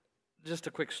Just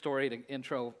a quick story to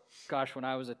intro. Gosh, when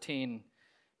I was a teen,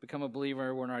 become a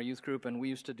believer, we're in our youth group, and we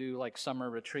used to do like summer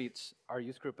retreats. Our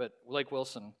youth group at Lake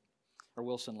Wilson, or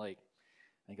Wilson Lake.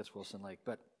 I think it's Wilson Lake.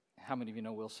 But how many of you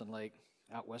know Wilson Lake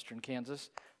out western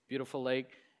Kansas? Beautiful lake.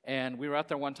 And we were out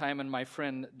there one time, and my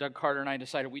friend Doug Carter and I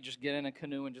decided we'd just get in a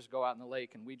canoe and just go out in the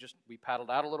lake. And we paddled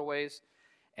out a little ways,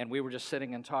 and we were just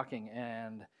sitting and talking.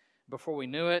 And before we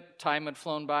knew it, time had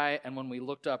flown by, and when we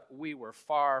looked up, we were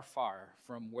far, far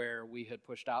from where we had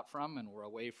pushed out from, and were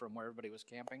away from where everybody was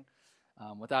camping.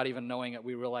 Without even knowing it,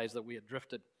 we realized that we had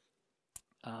drifted.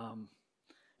 And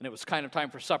it was kind of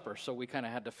time for supper, so we kind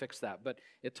of had to fix that. But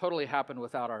it totally happened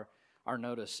without our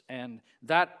notice. And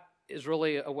that is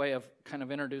really a way of kind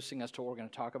of introducing us to what we're going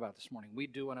to talk about this morning. We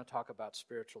do want to talk about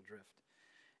spiritual drift.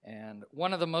 And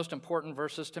one of the most important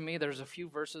verses to me, there's a few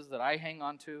verses that I hang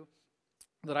on to,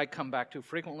 that I come back to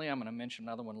frequently. I'm going to mention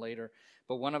another one later.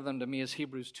 But one of them to me is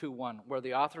Hebrews 2:1, where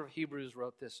the author of Hebrews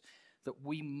wrote this, that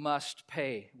we must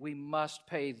pay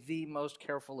the most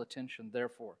careful attention,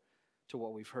 therefore, to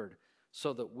what we've heard,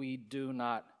 so that we do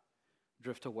not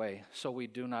drift away.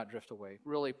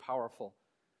 Really powerful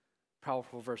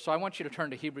verse. So I want you to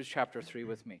turn to Hebrews chapter 3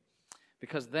 with me,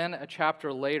 because then a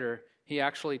chapter later, he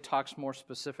actually talks more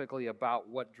specifically about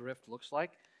what drift looks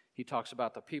like. He talks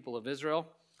about the people of Israel,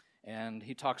 and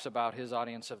he talks about his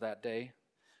audience of that day.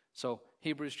 So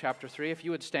Hebrews chapter 3, if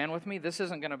you would stand with me. This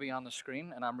isn't going to be on the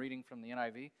screen, and I'm reading from the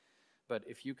NIV, but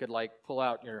if you could pull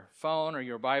out your phone or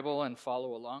your Bible and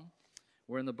follow along.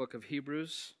 We're in the book of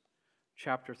Hebrews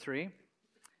chapter 3,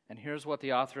 and here's what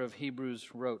the author of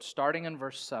Hebrews wrote, starting in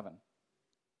verse 7.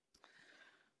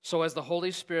 So as the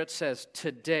Holy Spirit says,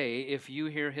 today, if you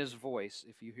hear his voice,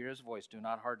 do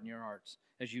not harden your hearts,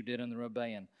 as you did in the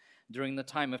rebellion, during the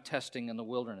time of testing in the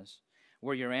wilderness,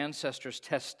 where your ancestors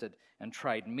tested and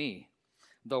tried me,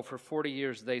 though for 40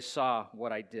 years they saw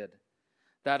what I did.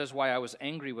 That is why I was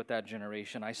angry with that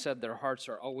generation. I said their hearts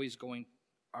are always going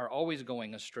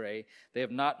astray. They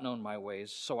have not known my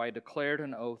ways. So I declared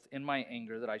an oath in my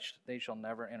anger that they shall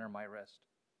never enter my rest.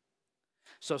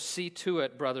 So see to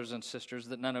it, brothers and sisters,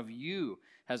 that none of you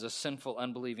has a sinful,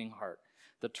 unbelieving heart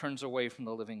that turns away from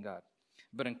the living God.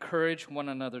 But encourage one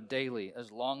another daily,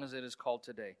 as long as it is called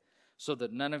today, so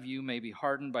that none of you may be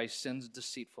hardened by sin's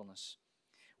deceitfulness.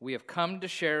 We have come to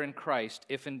share in Christ,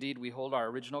 if indeed we hold our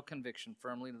original conviction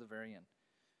firmly to the very end.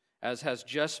 As has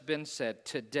just been said,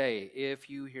 today, if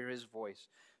you hear his voice,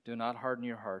 do not harden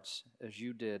your hearts as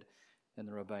you did in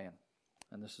the rebellion.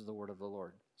 And this is the word of the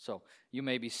Lord. So you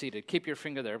may be seated. Keep your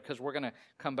finger there, because we're going to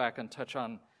come back and touch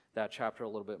on that chapter a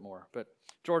little bit more. But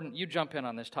Jordan, you jump in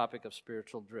on this topic of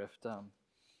spiritual drift.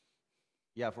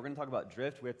 Yeah, if we're going to talk about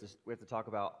drift, we have to talk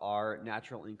about our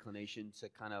natural inclination to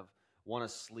kind of want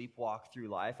to sleepwalk through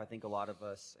life. I think a lot of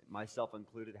us, myself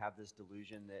included, have this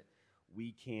delusion that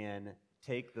we can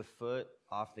take the foot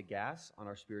off the gas on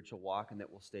our spiritual walk and that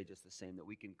we'll stay just the same, that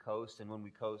we can coast, and when we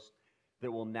coast, that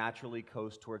we'll naturally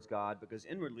coast towards God, because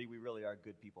inwardly we really are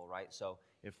good people, right? So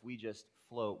if we just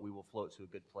float, we will float to a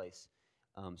good place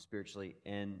spiritually,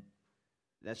 and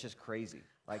that's just crazy.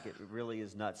 It really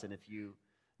is nuts. And if you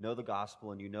know the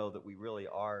gospel and you know that we really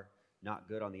are not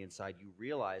good on the inside, you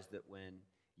realize that when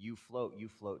you float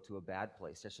to a bad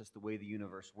place. That's just the way the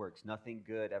universe works. Nothing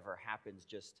good ever happens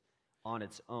just on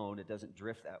its own. It doesn't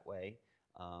drift that way.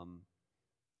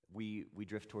 We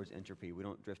drift towards entropy. We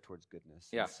don't drift towards goodness.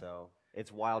 Yeah. And so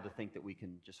it's wild to think that we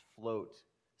can just float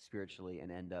spiritually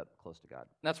and end up close to God.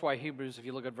 That's why Hebrews, if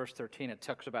you look at verse 13, it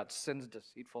talks about sin's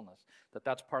deceitfulness,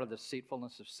 that's part of the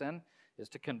deceitfulness of sin, is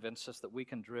to convince us that we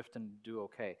can drift and do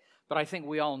okay. But I think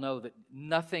we all know that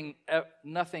nothing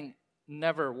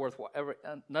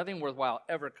worthwhile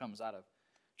ever comes out of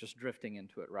just drifting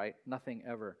into it, right? Nothing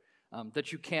ever.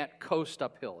 That you can't coast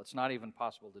uphill. It's not even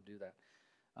possible to do that.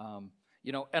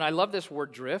 And I love this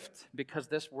word drift, because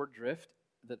this word drift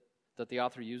that the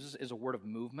author uses is a word of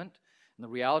movement. And the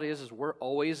reality is we're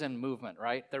always in movement,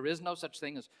 right? There is no such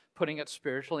thing as putting it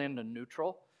spiritually into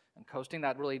neutral and coasting.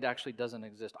 That really actually doesn't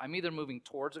exist. I'm either moving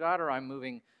towards God or I'm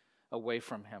moving away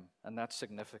from him, and that's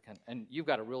significant. And you've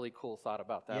got a really cool thought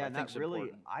about that. Yeah, and that really,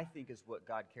 important. I think, is what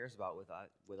God cares about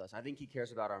with us. I think he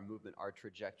cares about our movement, our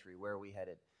trajectory, where are we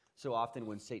headed. So often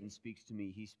when Satan speaks to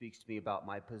me, he speaks to me about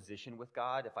my position with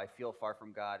God. If I feel far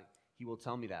from God, he will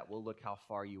tell me that. Well, look how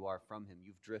far you are from him.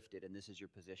 You've drifted, and this is your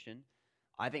position.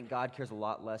 I think God cares a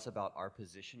lot less about our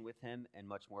position with him and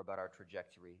much more about our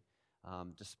trajectory.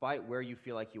 Despite where you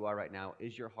feel like you are right now,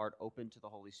 is your heart open to the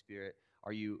Holy Spirit?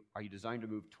 Are you designed to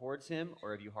move towards him,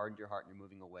 or have you hardened your heart and you're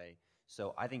moving away?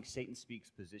 So I think Satan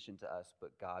speaks position to us,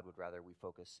 but God would rather we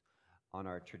focus on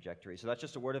our trajectory. So that's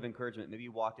just a word of encouragement. Maybe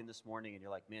you walked in this morning and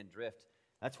you're like, man, drift,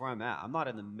 That's where I'm at. I'm not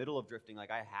in the middle of drifting.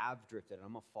 Like, I have drifted.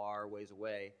 I'm a far ways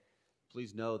away.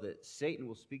 Please know that Satan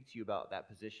will speak to you about that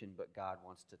position, but God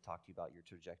wants to talk to you about your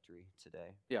trajectory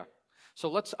today. Yeah. So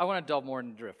I want to delve more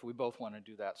into drift. We both want to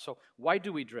do that. So why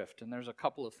do we drift? And there's a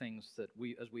couple of things that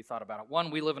as we thought about it. One,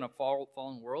 we live in a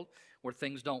fallen world where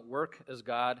things don't work as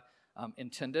God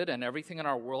intended, and everything in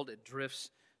our world, it drifts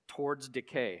towards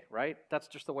decay, right? That's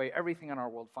just the way everything in our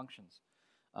world functions.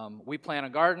 We plant a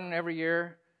garden every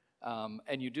year,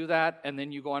 and you do that, and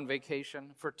then you go on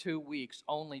vacation for 2 weeks,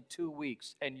 only 2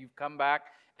 weeks, and you've come back,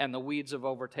 and the weeds have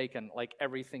overtaken like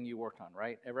everything you worked on,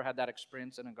 right? Ever had that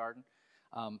experience in a garden?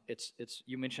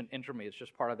 You mentioned entropy. It's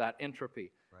just part of that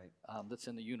entropy, right? That's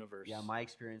in the universe. Yeah, my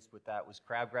experience with that was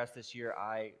crabgrass this year.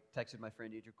 I texted my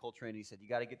friend Adrian Coltrane, and he said, you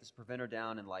got to get this preventer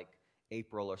down in like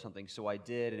April or something. So I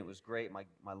did, and it was great.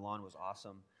 My lawn was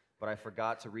awesome. But I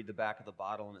forgot to read the back of the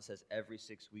bottle, and it says every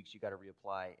 6 weeks you got to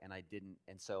reapply, and I didn't.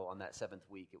 And so on that 7th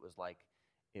week,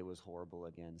 it was horrible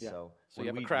again. Yeah. So you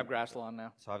have a crabgrass lawn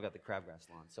now? So I've got the crabgrass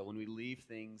lawn. So when we leave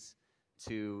things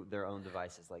to their own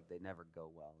devices, like, they never go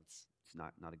well. It's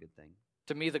not a good thing.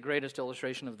 To me, the greatest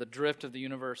illustration of the drift of the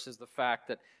universe is the fact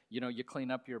that, you clean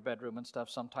up your bedroom and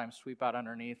stuff, sometimes sweep out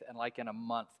underneath, and like in a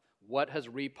month, what has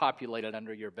repopulated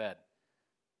under your bed?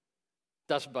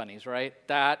 Dust bunnies, right?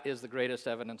 That is the greatest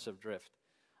evidence of drift.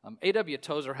 A.W.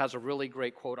 Tozer has a really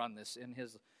great quote on this.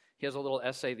 He has a little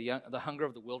essay, The Hunger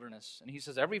of the Wilderness. And he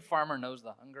says, every farmer knows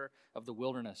the hunger of the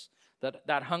wilderness,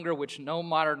 that hunger which no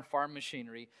modern farm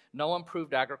machinery, no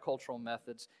improved agricultural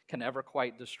methods can ever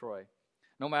quite destroy.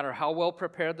 No matter how well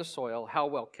prepared the soil, how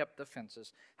well kept the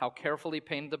fences, how carefully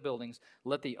painted the buildings,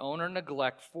 let the owner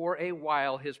neglect for a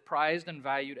while his prized and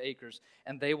valued acres,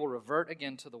 and they will revert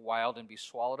again to the wild and be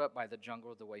swallowed up by the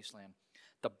jungle of the wasteland.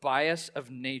 The bias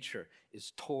of nature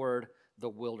is toward the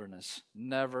wilderness,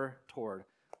 never toward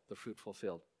the fruitful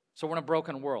field. So we're in a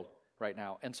broken world right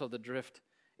now, and so the drift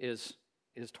is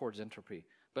towards entropy.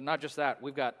 But not just that,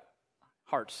 we've got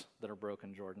hearts that are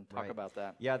broken, Jordan. Talk about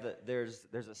that. Yeah, there's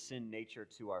a sin nature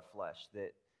to our flesh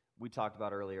that we talked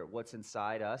about earlier. What's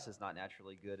inside us is not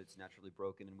naturally good, it's naturally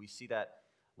broken. And we see that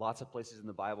lots of places in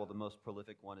the Bible. The most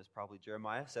prolific one is probably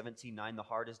Jeremiah 17:9. The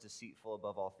heart is deceitful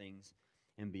above all things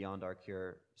and beyond our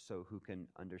cure, so who can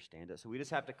understand it? So we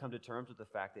just have to come to terms with the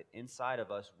fact that inside of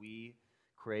us we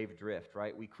crave drift,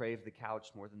 right? We crave the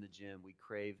couch more than the gym. We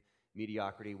crave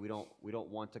mediocrity. We don't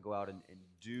want to go out and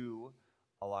do.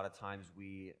 A lot of times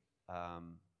we're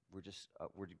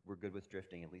good with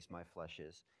drifting. At least my flesh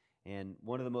is. And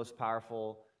one of the most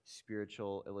powerful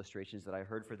spiritual illustrations that I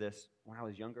heard for this when I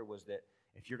was younger was that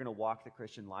if you're going to walk the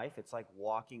Christian life, it's like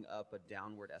walking up a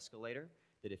downward escalator.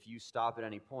 That if you stop at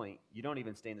any point, you don't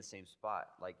even stay in the same spot.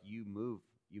 Like you move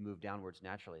downwards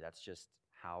naturally. That's just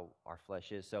how our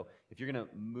flesh is. So if you're going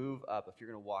to move up, if you're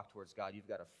going to walk towards God, you've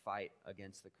got to fight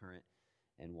against the current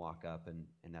and walk up, and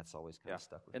that's always kind of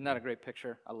stuck with me. Isn't that a great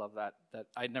picture? I love that.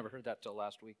 I'd never heard that till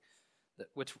last week.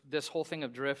 This whole thing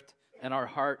of drift and our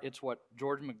heart, it's what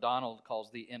George MacDonald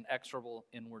calls the inexorable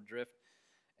inward drift,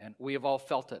 and we have all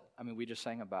felt it. I mean, we just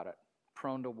sang about it.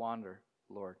 Prone to wander,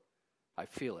 Lord. I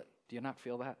feel it. Do you not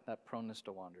feel that proneness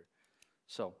to wander?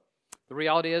 So the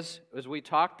reality is, as we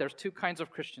talk, there's two kinds of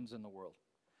Christians in the world,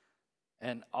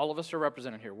 and all of us are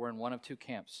represented here. We're in one of two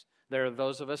camps. There are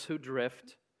those of us who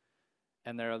drift,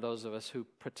 and there are those of us who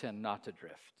pretend not to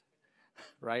drift,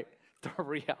 right? The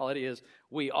reality is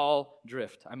we all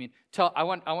drift. I mean, I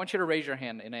want you to raise your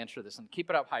hand and answer this, and keep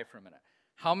it up high for a minute.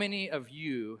 How many of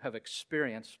you have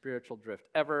experienced spiritual drift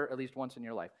ever, at least once in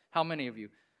your life? How many of you?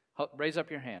 Raise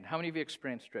up your hand. How many of you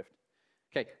experienced drift?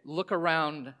 Okay, look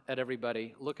around at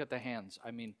everybody. Look at the hands.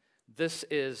 I mean,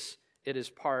 it is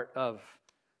part of,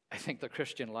 I think, the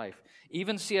Christian life.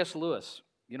 Even C.S. Lewis,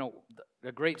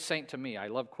 a great saint to me. I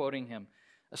love quoting him.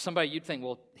 Somebody you'd think,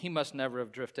 well, he must never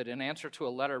have drifted. In answer to a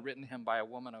letter written to him by a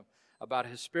woman about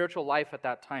his spiritual life at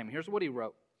that time, here's what he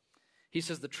wrote. He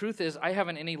says, the truth is, I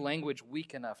haven't any language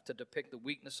weak enough to depict the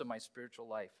weakness of my spiritual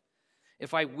life.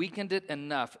 If I weakened it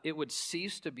enough, it would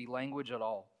cease to be language at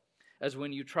all, as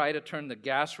when you try to turn the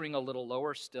gas ring a little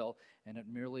lower still, and it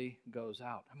merely goes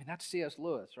out. I mean, that's C.S.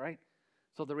 Lewis, right?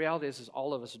 So the reality is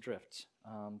all of us drift.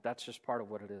 That's just part of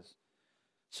what it is.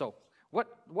 So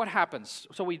what happens?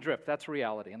 So we drift. That's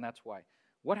reality, and that's why.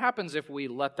 What happens if we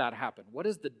let that happen? What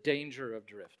is the danger of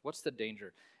drift? What's the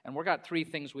danger? And we've got three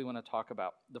things we want to talk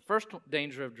about. The first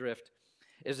danger of drift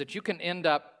is that you can end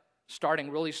up starting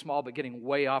really small but getting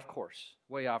way off course,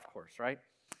 right?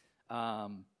 I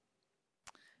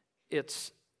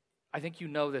think you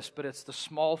know this, but it's the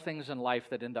small things in life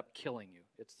that end up killing you.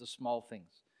 It's the small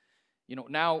things.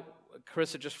 Now,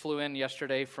 Carissa just flew in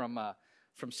yesterday from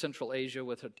from Central Asia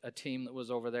with a team that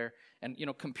was over there. And,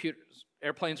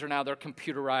 airplanes are now, they're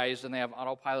computerized and they have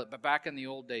autopilot. But back in the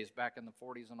old days, back in the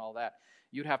 40s and all that,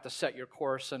 you'd have to set your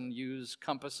course and use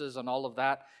compasses and all of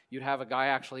that. You'd have a guy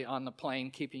actually on the plane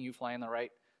keeping you flying the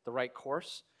right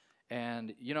course.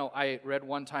 And, I read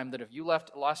one time that if you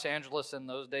left Los Angeles in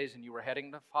those days and you were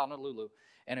heading to Honolulu,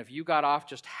 and if you got off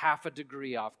just half a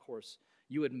degree off course,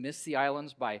 you would miss the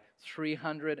islands by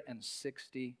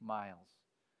 360 miles.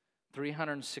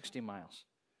 360 miles.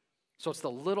 So it's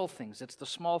the little things, it's the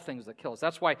small things that kill us.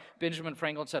 That's why Benjamin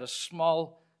Franklin said a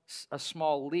small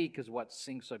leak is what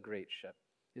sinks a great ship.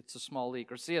 It's a small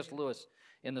leak. Or C.S. Lewis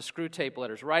in the Screwtape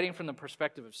Letters, writing from the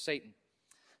perspective of Satan,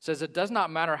 says it does not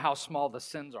matter how small the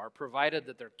sins are, provided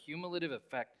that their cumulative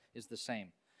effect is the same,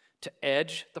 to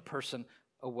edge the person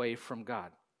away from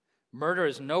God. Murder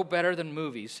is no better than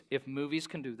movies if movies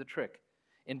can do the trick.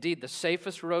 Indeed, the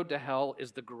safest road to hell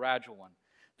is the gradual one,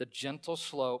 the gentle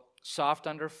slope, soft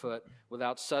underfoot,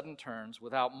 without sudden turns,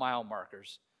 without mile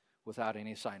markers, without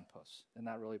any signposts. Isn't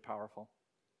that really powerful?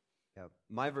 Yeah,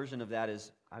 my version of that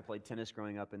is I played tennis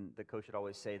growing up, and the coach would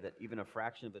always say that even a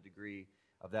fraction of a degree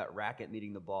of that racket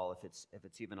meeting the ball, if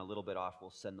it's even a little bit off, will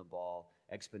send the ball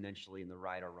exponentially in the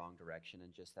right or wrong direction.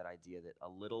 And just that idea that a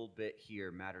little bit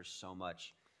here matters so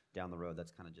much down the road.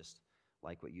 That's kind of just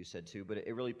like what you said too. But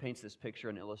it really paints this picture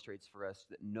and illustrates for us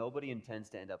that nobody intends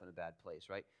to end up in a bad place,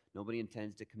 right? Nobody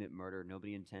intends to commit murder.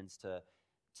 Nobody intends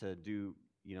to do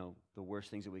the worst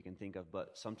things that we can think of. But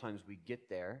sometimes we get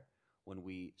there when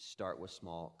we start with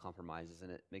small compromises.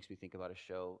 And it makes me think about a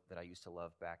show that I used to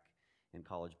love back in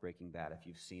college, Breaking Bad. If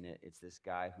you've seen it, it's this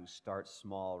guy who starts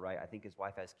small, right? I think his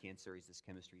wife has cancer. He's this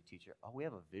chemistry teacher. Oh, we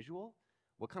have a visual?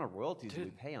 What kind of royalties do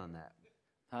we pay on that?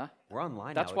 Huh? We're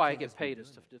online That's now. why I get paid,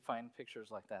 is to find pictures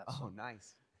like that. Oh, So.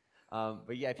 nice.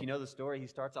 But yeah, if you know the story, he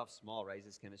starts off small, right? He's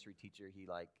this chemistry teacher. He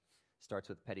starts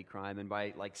with petty crime, and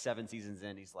by 7 seasons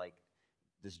in, he's like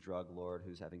this drug lord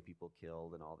who's having people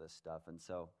killed and all this stuff. And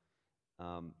so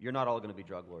you're not all going to be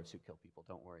drug lords who kill people.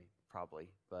 Don't worry, probably.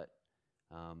 But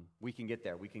we can get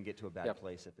there. We can get to a bad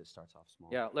place if it starts off small.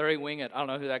 Yeah, Larry Wingett, I don't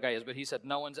know who that guy is, but he said,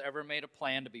 no one's ever made a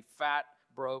plan to be fat,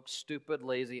 broke, stupid,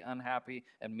 lazy, unhappy,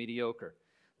 and mediocre.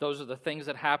 Those are the things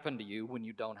that happen to you when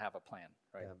you don't have a plan,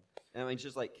 right? Yeah. And it's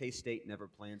just like K-State never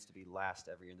plans to be last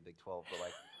every year in the Big 12,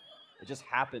 but it just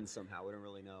happens somehow. We don't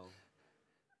really know.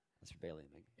 That's for Bailey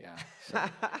and me. Yeah.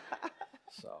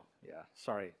 So yeah,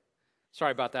 sorry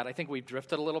about that. I think we've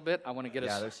drifted a little bit. I want to get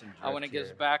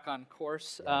us back on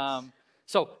course. Yes.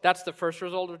 So that's the first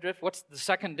result of drift. What's the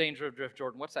second danger of drift,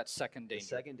 Jordan? What's that second danger? The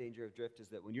second danger of drift is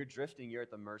that when you're drifting, you're at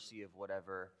the mercy of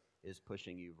whatever is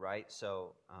pushing you, right?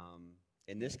 So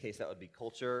in this case, that would be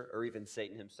culture or even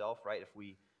Satan himself, right? If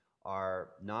we are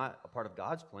not a part of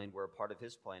God's plan, we're a part of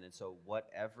his plan. And so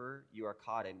whatever you are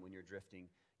caught in when you're drifting,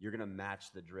 you're going to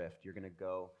match the drift. You're going to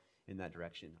go in that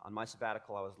direction. On my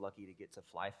sabbatical, I was lucky to get to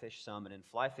fly fish some. And in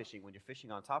fly fishing, when you're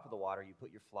fishing on top of the water, you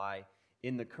put your fly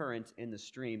in the current, in the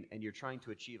stream, and you're trying to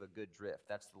achieve a good drift.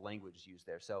 That's the language used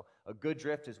there. So a good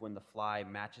drift is when the fly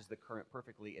matches the current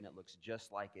perfectly and it looks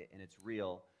just like it and it's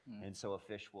real. And so a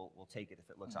fish will take it if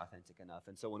it looks authentic enough.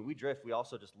 And so when we drift, we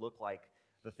also just look like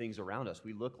the things around us.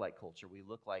 We look like culture. We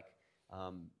look like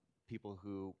people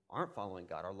who aren't following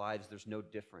God. Our lives, there's no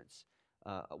difference.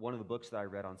 One of the books that I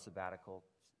read on sabbatical,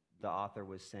 the author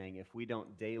was saying, if we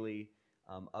don't daily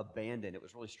abandon, it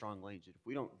was really strong language, if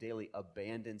we don't daily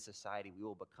abandon society, we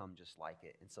will become just like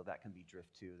it. And so that can be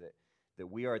drift too, that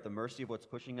we are at the mercy of what's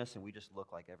pushing us and we just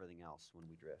look like everything else when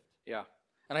we drift. Yeah.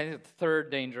 And I think the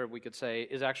third danger, we could say,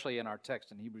 is actually in our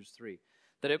text in Hebrews 3,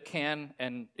 that it can,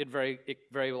 and it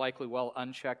very likely will,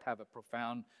 unchecked, have a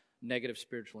profound negative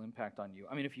spiritual impact on you.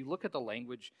 I mean, if you look at the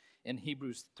language in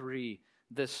Hebrews 3,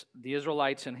 the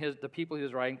Israelites and the people he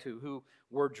was writing to who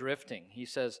were drifting, he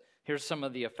says, here's some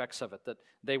of the effects of it, that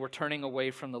they were turning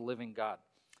away from the living God,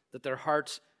 that their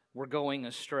hearts were going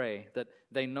astray, that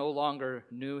they no longer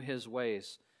knew his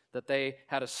ways, that they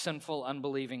had a sinful,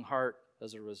 unbelieving heart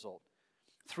as a result.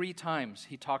 3 times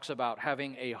he talks about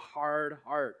having a hard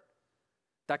heart.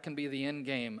 That can be the end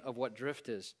game of what drift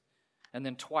is. And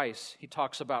then twice he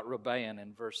talks about rebellion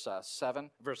in verse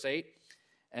 8,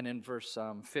 and in verse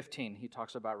 15 he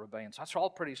talks about rebellion. So that's all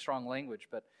pretty strong language,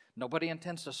 but nobody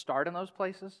intends to start in those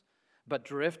places. But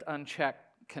drift unchecked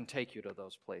can take you to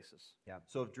those places. Yeah.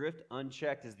 So if drift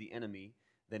unchecked is the enemy,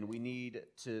 then we need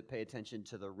to pay attention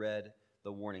to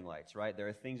the warning lights, right? There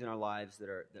are things in our lives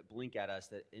that blink at us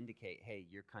that indicate, hey,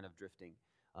 you're kind of drifting.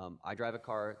 I drive a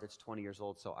car that's 20 years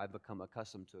old, so I've become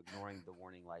accustomed to ignoring the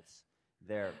warning lights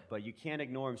there. But you can't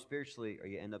ignore them spiritually or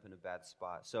you end up in a bad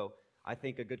spot. So I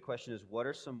think a good question is, what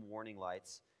are some warning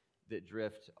lights that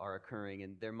drift are occurring,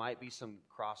 and there might be some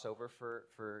crossover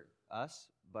for us,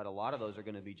 but a lot of those are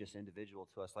going to be just individual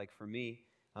to us. Like for me,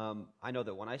 I know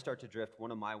that when I start to drift,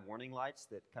 one of my warning lights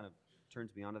that kind of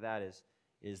turns me onto that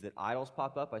is that idols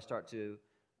pop up. I start to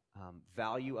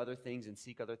value other things and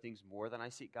seek other things more than I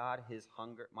seek God.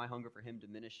 My hunger for Him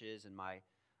diminishes, and my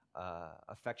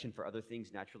affection for other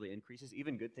things naturally increases,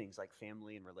 even good things like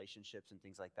family and relationships and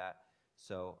things like that.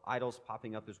 So idols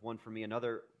popping up is one for me.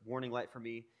 Another warning light for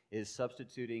me is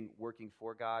substituting working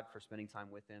for God for spending time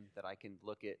with Him, that I can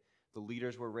look at the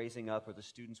leaders we're raising up or the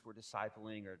students we're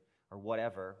discipling or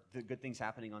whatever, the good things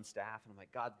happening on staff, and I'm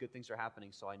like, God, good things are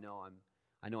happening, so I know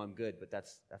I'm good, but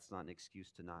that's not an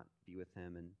excuse to not be with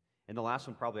Him. And the last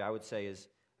one probably I would say is,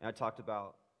 and I talked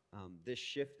about this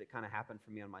shift that kind of happened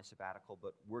for me on my sabbatical,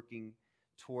 but working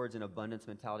towards an abundance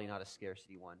mentality, not a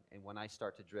scarcity one. And when I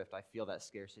start to drift, I feel that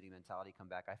scarcity mentality come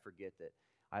back. I forget that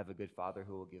I have a good Father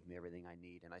who will give me everything I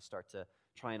need, and I start to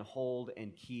try and hold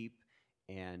and keep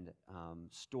and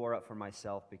store up for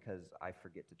myself because I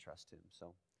forget to trust Him.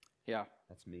 So Yeah.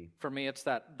 that's me. For me, it's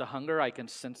that the hunger, I can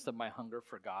sense that my hunger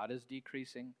for God is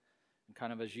decreasing. And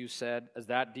kind of as you said, as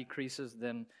that decreases,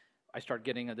 then I start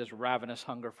getting this ravenous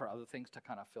hunger for other things to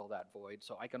kind of fill that void.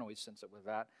 So I can always sense it with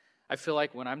that. I feel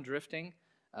like when I'm drifting,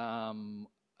 I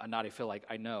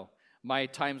know. My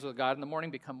times with God in the morning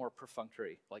become more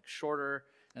perfunctory, like shorter.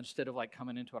 Instead of like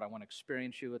coming into it, I want to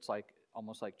experience you. It's like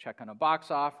almost like checking a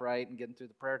box off, right? And getting through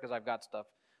the prayer because I've got stuff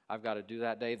I've got to do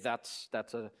that day. That's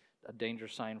a danger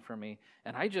sign for me.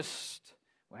 And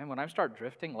when I start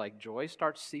drifting, like joy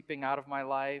starts seeping out of my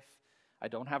life. I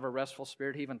don't have a restful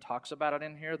spirit. He even talks about it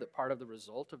in here, that part of the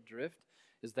result of drift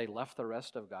is they left the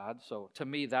rest of God. So to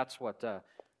me, that's what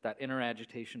that inner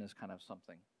agitation is kind of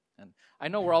something. And I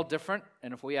know we're all different,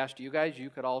 and if we asked you guys, you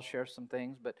could all share some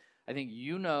things, but I think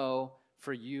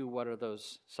for you, what are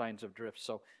those signs of drift.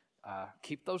 So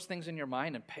keep those things in your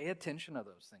mind and pay attention to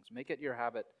those things. Make it your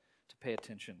habit to pay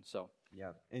attention. So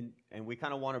yeah, and we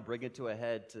kind of want to bring it to a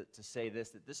head to say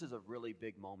that this is a really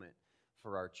big moment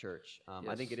for our church. Yes.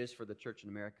 I think it is for the church in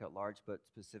America at large, but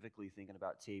specifically thinking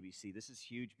about TABC, this is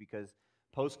huge because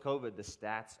post-COVID, the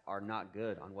stats are not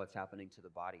good on what's happening to the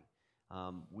body.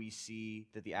 We see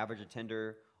that the average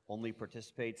attender only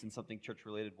participates in something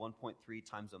church-related 1.3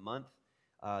 times a month.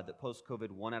 That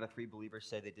post-COVID, 1 out of 3 believers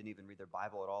say they didn't even read their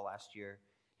Bible at all last year.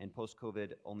 And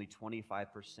post-COVID, only 25%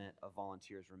 of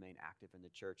volunteers remain active in the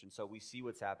church. And so we see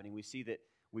what's happening. We see that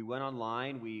we went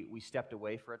online, we stepped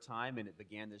away for a time, and it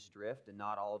began this drift, and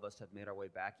not all of us have made our way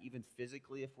back. Even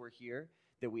physically, if we're here,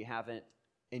 that we haven't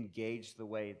engaged the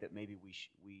way that maybe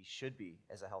we should be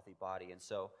as a healthy body. And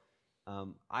so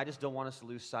I just don't want us to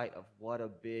lose sight of what a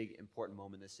big, important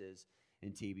moment this is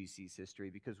in TBC's history,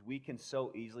 because we can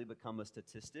so easily become a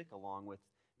statistic along with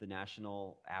the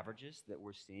national averages that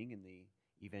we're seeing in the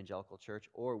evangelical church,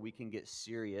 or we can get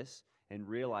serious and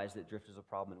realize that drift is a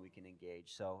problem and we can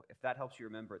engage. So if that helps you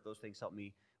remember it, those things help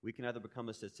me. We can either become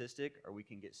a statistic or we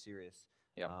can get serious.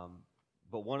 Yeah.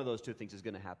 But one of those two things is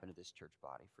going to happen to this church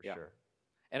body for sure.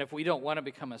 And if we don't want to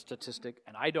become a statistic,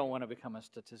 and I don't want to become a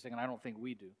statistic, and I don't think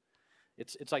we do,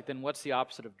 it's like, then what's the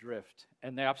opposite of drift?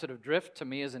 And the opposite of drift to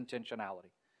me is intentionality.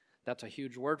 That's a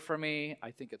huge word for me. I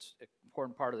think it's an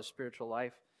important part of the spiritual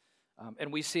life.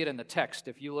 And we see it in the text.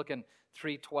 If you look in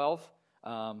 3:12,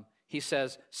 he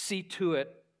says, see to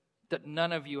it that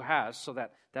none of you has. So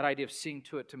that idea of seeing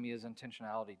to it to me is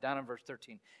intentionality. Down in verse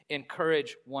 13,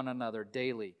 encourage one another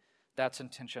daily. That's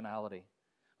intentionality.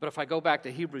 But if I go back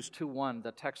to Hebrews 2:1,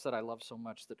 the text that I love so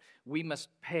much, that we must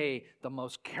pay the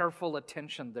most careful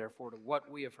attention, therefore, to what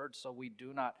we have heard so we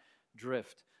do not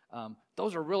drift.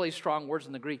 Those are really strong words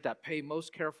in the Greek, that pay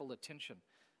most careful attention.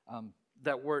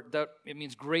 That word, it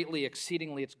means greatly,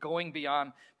 exceedingly. It's going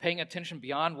beyond, paying attention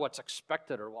beyond what's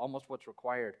expected or almost what's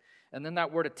required. And then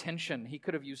that word attention, he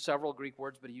could have used several Greek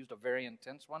words, but he used a very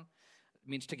intense one. It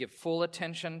means to give full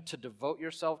attention, to devote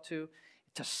yourself to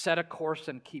set a course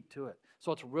and keep to it.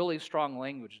 So it's really strong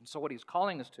language. And so what he's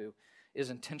calling us to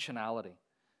is intentionality.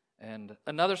 And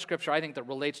another scripture I think that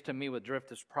relates to me with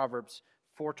drift is Proverbs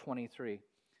 4:23.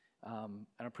 And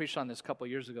I preached on this a couple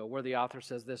years ago, where the author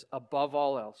says this: above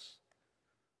all else,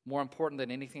 more important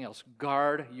than anything else,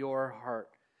 guard your heart,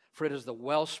 for it is the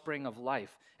wellspring of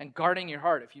life. And guarding your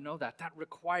heart, if you know that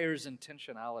requires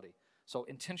intentionality. So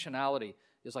intentionality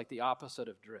is like the opposite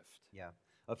of drift. Yeah.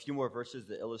 A few more verses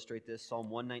that illustrate this. Psalm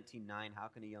 119:9, how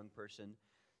can a young person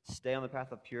stay on the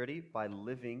path of purity? By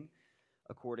living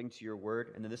according to your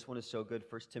word. And then this one is so good,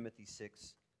 1 Timothy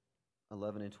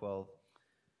 6:11 and 12.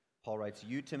 Paul writes,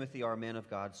 you, Timothy, are a man of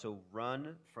God, so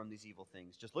run from these evil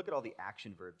things. Just look at all the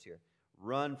action verbs here.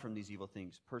 Run from these evil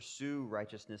things. Pursue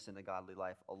righteousness and a godly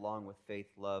life, along with faith,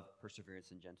 love,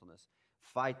 perseverance, and gentleness.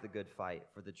 Fight the good fight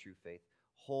for the true faith.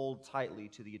 Hold tightly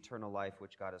to the eternal life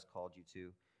which God has called you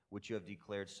to, which you have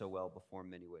declared so well before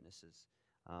many witnesses.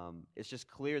 It's just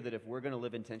clear that if we're going to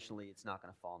live intentionally, it's not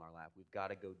going to fall in our lap. We've got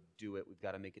to go do it. We've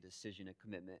got to make a decision, a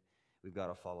commitment. We've got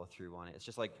to follow through on it. It's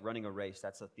just like running a race.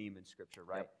 That's a theme in Scripture,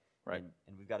 right? Yep. Right.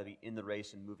 And we've got to be in the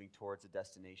race and moving towards a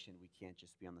destination. We can't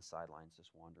just be on the sidelines, just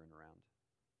wandering around.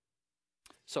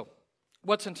 So,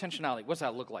 what's intentionality? What's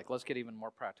that look like? Let's get even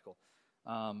more practical.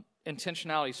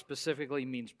 Intentionality specifically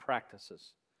means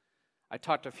practices. I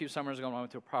talked a few summers ago when I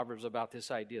went through Proverbs about this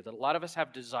idea that a lot of us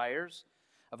have desires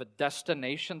of a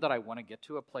destination that I want to get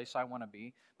to, a place I want to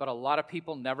be, but a lot of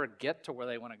people never get to where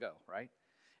they want to go, right?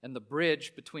 And the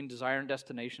bridge between desire and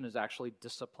destination is actually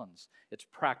disciplines. It's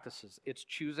practices. It's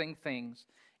choosing things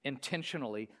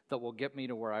intentionally that will get me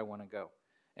to where I want to go.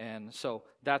 And so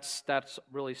that's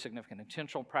really significant.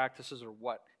 Intentional practices are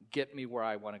what get me where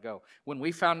I want to go. When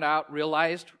we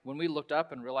when we looked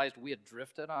up and realized we had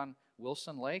drifted on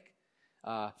Wilson Lake,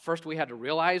 first we had to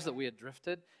realize that we had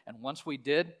drifted. And once we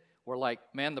did, we're like,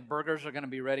 man, the burgers are going to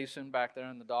be ready soon back there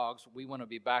and the dogs. We want to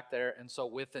be back there. And so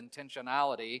with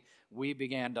intentionality, we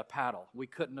began to paddle. We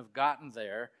couldn't have gotten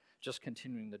there just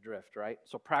continuing to drift, right?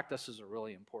 So practices are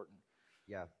really important.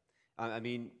 Yeah. I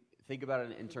mean, think about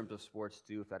it in terms of sports,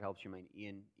 too, if that helps you. I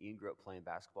mean, Ian grew up playing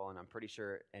basketball, and I'm pretty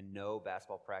sure in no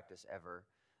basketball practice ever,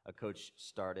 a coach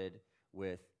started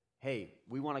with, hey,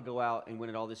 we want to go out and win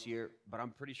it all this year, but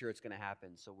I'm pretty sure it's going to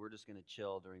happen, so we're just going to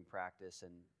chill during practice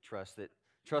and trust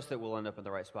that we'll end up in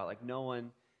the right spot. Like, no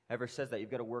one ever says that.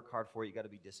 You've got to work hard for it. You've got to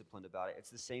be disciplined about it. It's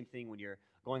the same thing when you're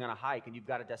going on a hike and you've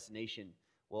got a destination.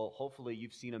 Well, hopefully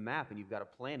you've seen a map and you've got a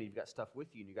plan and you've got stuff with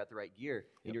you and you've got the right gear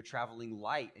and you're traveling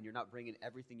light and you're not bringing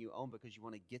everything you own because you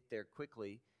want to get there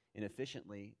quickly and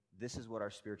efficiently. This is what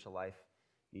our spiritual life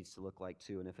needs to look like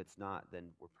too. And if it's not, then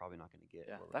we're probably not going to get.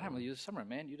 Yeah, that happened to you this summer,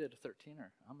 man. You did a 13er.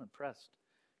 I'm impressed.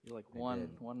 You're like one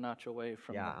notch away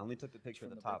from. Yeah, I only took the picture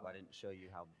at the top. I didn't show you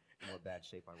how what bad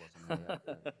shape I was on the way up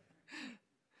there.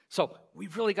 So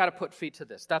we've really got to put feet to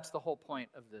this. That's the whole point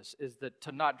of this, is that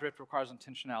to not drift requires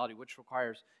intentionality, which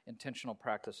requires intentional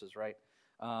practices, right?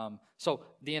 So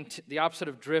the opposite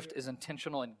of drift is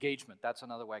intentional engagement. That's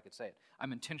another way I could say it.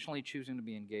 I'm intentionally choosing to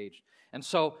be engaged. And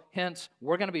so, hence,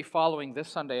 we're going to be following this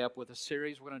Sunday up with a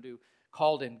series we're going to do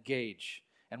called Engage.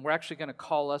 And we're actually going to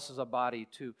call us as a body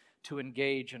to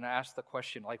engage and ask the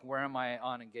question, like, where am I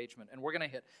on engagement? And we're going to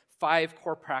hit 5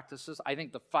 core practices. I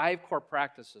think the 5 core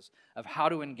practices of how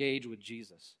to engage with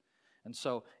Jesus. And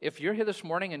so if you're here this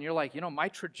morning and you're like, my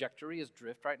trajectory is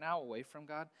drift right now away from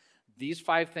God, these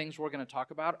 5 things we're going to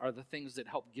talk about are the things that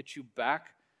help get you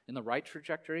back in the right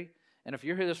trajectory. And if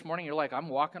you're here this morning, you're like, I'm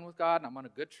walking with God and I'm on a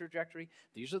good trajectory,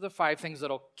 these are the 5 things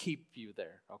that'll keep you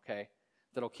there, okay?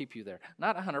 That'll keep you there.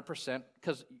 Not 100%,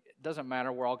 because it doesn't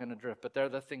matter, we're all going to drift, but they're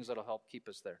the things that'll help keep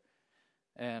us there.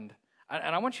 And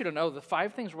I want you to know the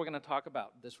 5 things we're going to talk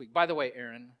about this week. By the way,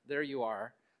 Aaron, there you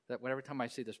are. That every time I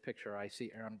see this picture, I see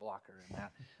Aaron Blocker in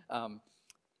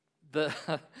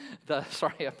that.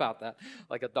 Sorry about that,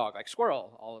 like a dog, like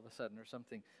squirrel all of a sudden or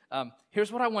something.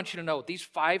 Here's what I want you to know. These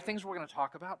 5 things we're going to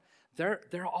talk about,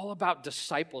 they're all about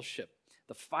discipleship.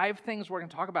 The 5 things we're going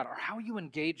to talk about are how you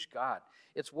engage God.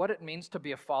 It's what it means to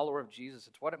be a follower of Jesus.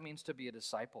 It's what it means to be a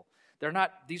disciple.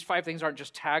 These 5 things aren't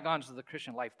just tag-ons to the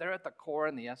Christian life. They're at the core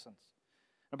and the essence.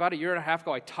 About a year and a half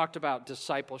ago, I talked about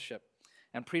discipleship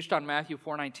and preached on Matthew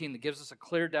 4:19 that gives us a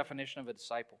clear definition of a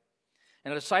disciple.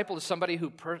 And a disciple is somebody who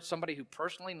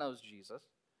personally knows Jesus.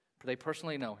 They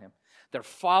personally know him. They're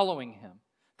following him.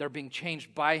 They're being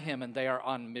changed by him, and they are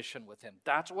on mission with him.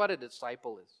 That's what a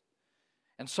disciple is.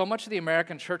 And so much of the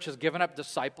American church has given up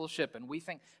discipleship, and we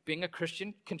think being a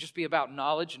Christian can just be about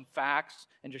knowledge and facts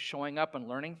and just showing up and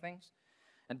learning things.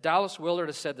 And Dallas Willard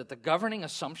has said that the governing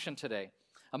assumption today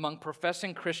among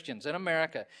professing Christians in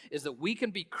America is that we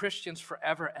can be Christians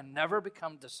forever and never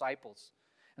become disciples.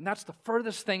 And that's the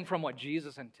furthest thing from what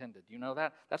Jesus intended. You know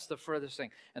that? That's the furthest thing.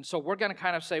 And so we're going to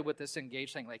kind of say with this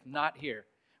engage thing, like, not here.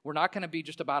 We're not going to be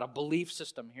just about a belief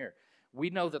system here. We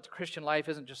know that the Christian life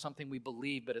isn't just something we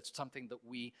believe, but it's something that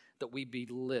we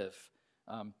live.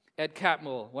 Ed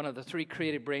Catmull, one of the 3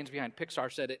 creative brains behind Pixar,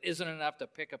 said it isn't enough to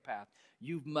pick a path.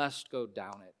 You must go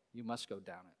down it. You must go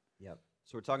down it. Yep.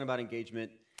 So we're talking about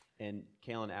engagement, and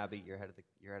Kale and Abby, you're ahead of the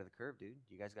curve, dude.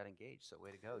 You guys got engaged, so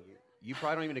way to go. You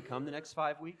probably don't even come the next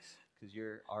 5 weeks because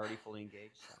you're already fully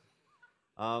engaged.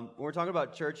 So. When we're talking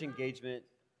about church engagement,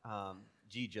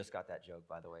 G just got that joke,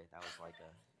 by the way. That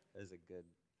was a good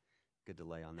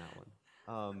delay on that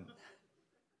one.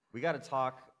 We got to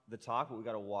talk the talk, but we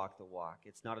got to walk the walk.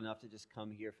 It's not enough to just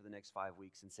come here for the next 5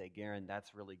 weeks and say, Garen,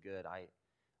 that's really good. I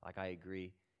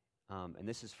agree. And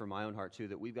this is for my own heart too,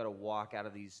 that we've got to walk out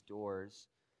of these doors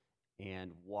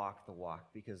and walk the walk,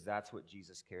 because that's what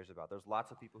Jesus cares about. There's lots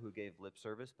of people who gave lip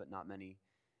service, but not many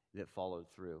that followed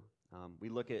through. We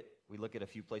look at a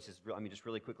few places. Just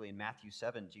really quickly in Matthew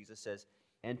 7, Jesus says,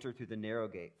 "Enter through the narrow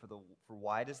gate, for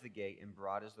wide is the gate and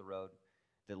broad is the road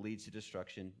that leads to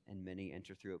destruction, and many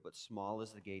enter through it. But small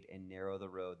is the gate and narrow the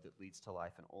road that leads to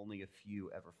life, and only a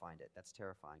few ever find it." That's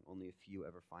terrifying. Only a few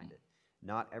ever find it.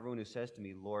 "Not everyone who says to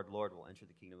me, 'Lord, Lord,' will enter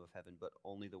the kingdom of heaven, but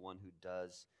only the one who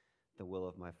does the will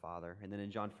of my Father." And then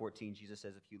in John 14, Jesus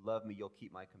says, "If you love me, you'll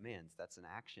keep my commands." That's an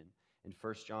action. In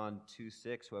 1 John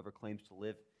 2:6, "Whoever claims to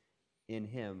live in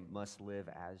him must live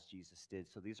as Jesus did."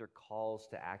 So these are calls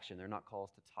to action. They're not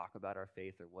calls to talk about our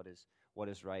faith or what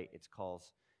is right. It's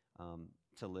calls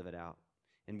to live it out.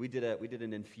 And we did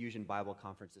an Infusion Bible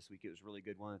conference this week. It was really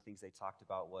good. One of the things they talked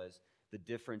about was the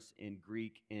difference in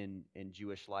Greek and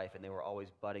Jewish life, and they were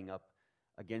always butting up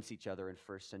against each other in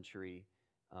first century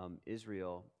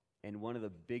Israel. And one of the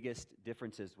biggest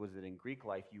differences was that in Greek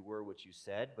life you were what you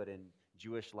said, but in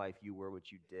Jewish life you were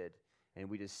what you did. And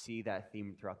we just see that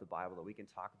theme throughout the Bible, that we can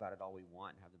talk about it all we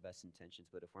want and have the best intentions,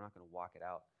 but if we're not going to walk it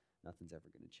out, nothing's ever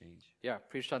going to change. Yeah, I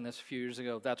preached on this a few years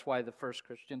ago. That's why the first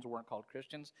Christians weren't called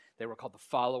Christians. They were called the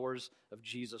followers of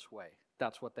Jesus' way.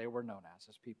 That's what they were known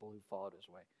as people who followed his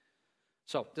way.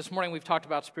 So this morning we've talked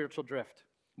about spiritual drift.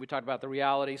 We talked about the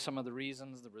reality, some of the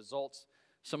reasons, the results,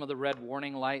 some of the red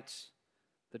warning lights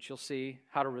that you'll see,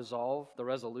 how to resolve the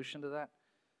resolution to that.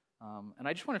 And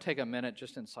I just want to take a minute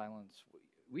just in silence.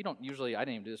 We don't usually, I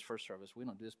didn't even do this first service, we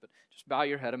don't do this, but just bow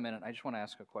your head a minute. I just want to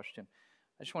ask a question.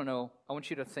 I just want to know, I want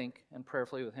you to think and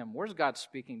prayerfully with him, where's God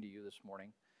speaking to you this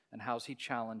morning, and how's he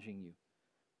challenging you?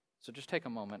 So just take a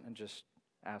moment and just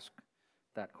ask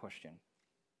that question.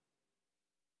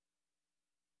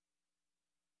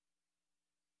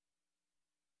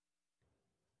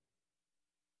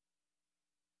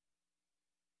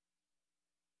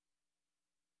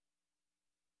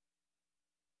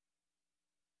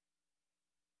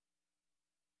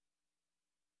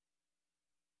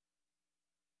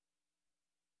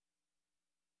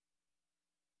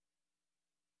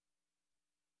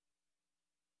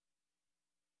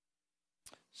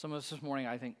 Some of us this morning,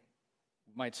 I think,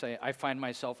 might say, I find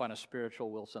myself on a spiritual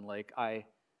Wilson Lake. I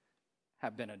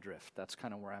have been adrift. That's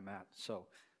kind of where I'm at. So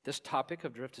this topic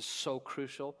of drift is so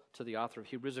crucial to the author of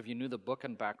Hebrews. If you knew the book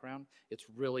and background, it's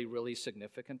really, really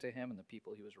significant to him and the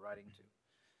people he was writing to.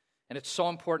 And it's so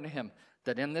important to him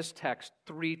that in this text,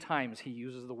 3 times he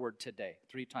uses the word today.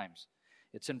 3 times.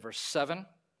 It's in verse 7,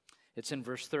 it's in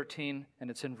verse 13,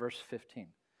 and it's in verse 15.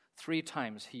 3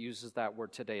 times he uses that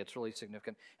word today. It's really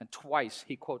significant. And twice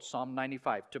he quotes Psalm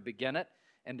 95 to begin it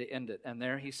and to end it. And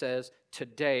there he says,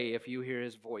 today, if you hear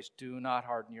his voice, do not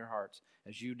harden your hearts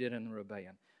as you did in the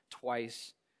rebellion.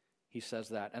 Twice he says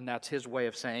that. And that's his way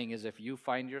of saying is if you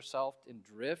find yourself in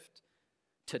drift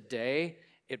today,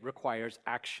 it requires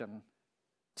action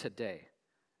today.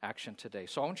 Action today.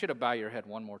 So I want you to bow your head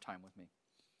one more time with me.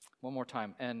 One more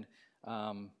time. And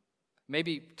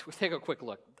maybe take a quick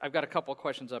look. I've got a couple of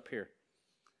questions up here.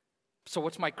 So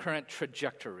what's my current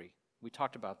trajectory? We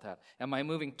talked about that. Am I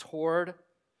moving toward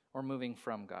or moving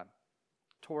from God?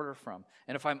 Toward or from?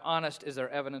 And if I'm honest, is there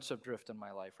evidence of drift in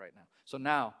my life right now? So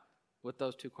now, with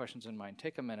those 2 questions in mind,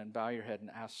 take a minute and bow your head and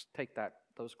take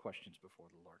those questions before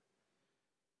the Lord.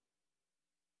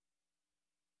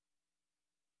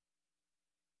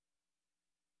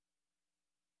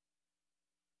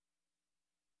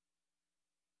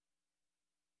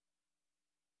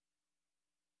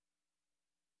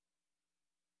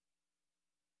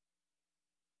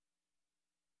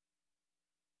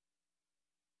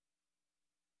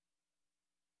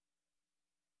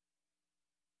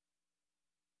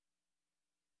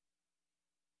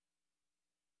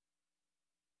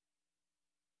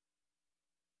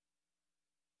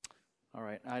 All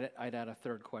right, I'd add a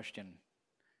third question,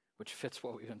 which fits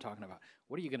what we've been talking about.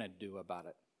 What are you going to do about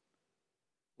it?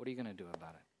 What are you going to do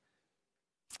about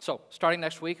it? So, starting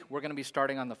next week, we're going to be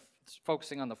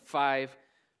focusing on the 5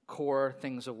 core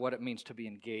things of what it means to be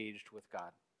engaged with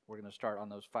God. We're going to start on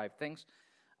those 5 things.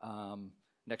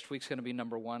 Next week's going to be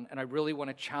number 1, and I really want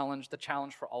to the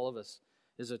challenge for all of us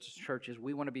as a church is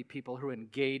we want to be people who are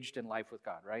engaged in life with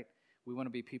God, right? We want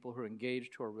to be people who are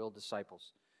engaged, who are real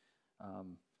disciples.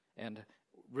 And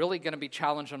really going to be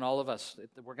challenged on all of us.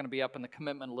 We're going to be up in the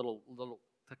commitment level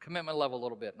a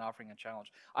little bit and offering a challenge.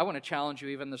 I want to challenge you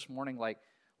even this morning, like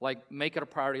make it a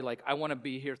priority. Like I want to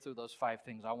be here through those 5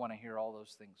 things. I want to hear all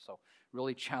those things. So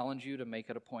really challenge you to make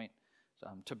it a point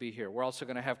to be here. We're also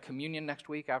going to have communion next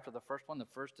week after the first one. The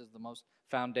first is the most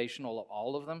foundational of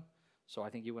all of them, so I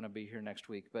think you want to be here next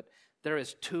week. But there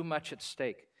is too much at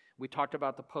stake. We talked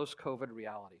about the post-COVID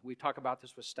reality. We talk about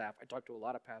this with staff. I talked to a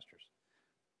lot of pastors.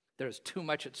 There is too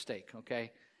much at stake,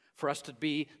 okay? For us to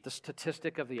be the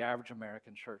statistic of the average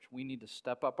American church, we need to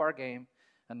step up our game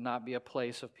and not be a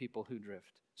place of people who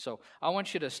drift. So I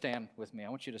want you to stand with me. I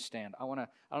want you to stand. I don't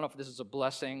know if this is a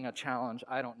blessing, a challenge,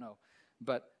 I don't know.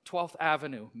 But 12th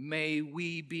Avenue, may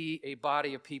we be a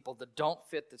body of people that don't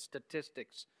fit the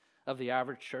statistics of the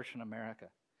average church in America.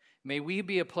 May we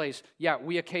be a place, yeah,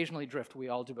 we occasionally drift, we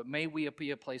all do, but may we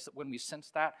be a place that when we sense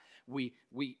that, we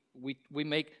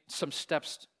make some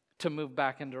steps to move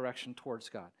back in direction towards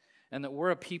God. And that we're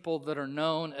a people that are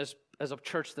known as a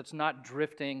church that's not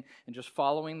drifting and just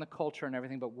following the culture and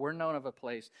everything, but we're known of a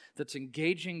place that's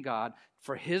engaging God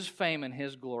for His fame and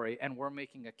His glory, and we're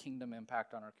making a kingdom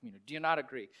impact on our community. Do you not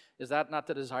agree? Is that not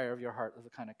the desire of your heart, of the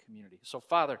kind of community? So,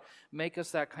 Father, make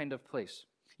us that kind of place.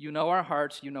 You know our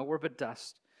hearts. You know we're but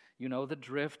dust. You know the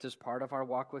drift is part of our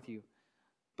walk with you.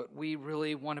 But we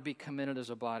really want to be committed as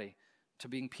a body to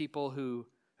being people who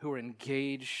are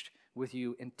engaged with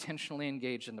you, intentionally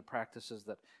engaged in the practices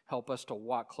that help us to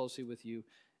walk closely with you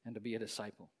and to be a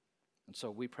disciple. And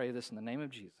so we pray this in the name of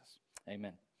Jesus.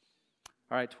 Amen.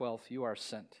 All right, 12, you are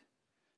sent.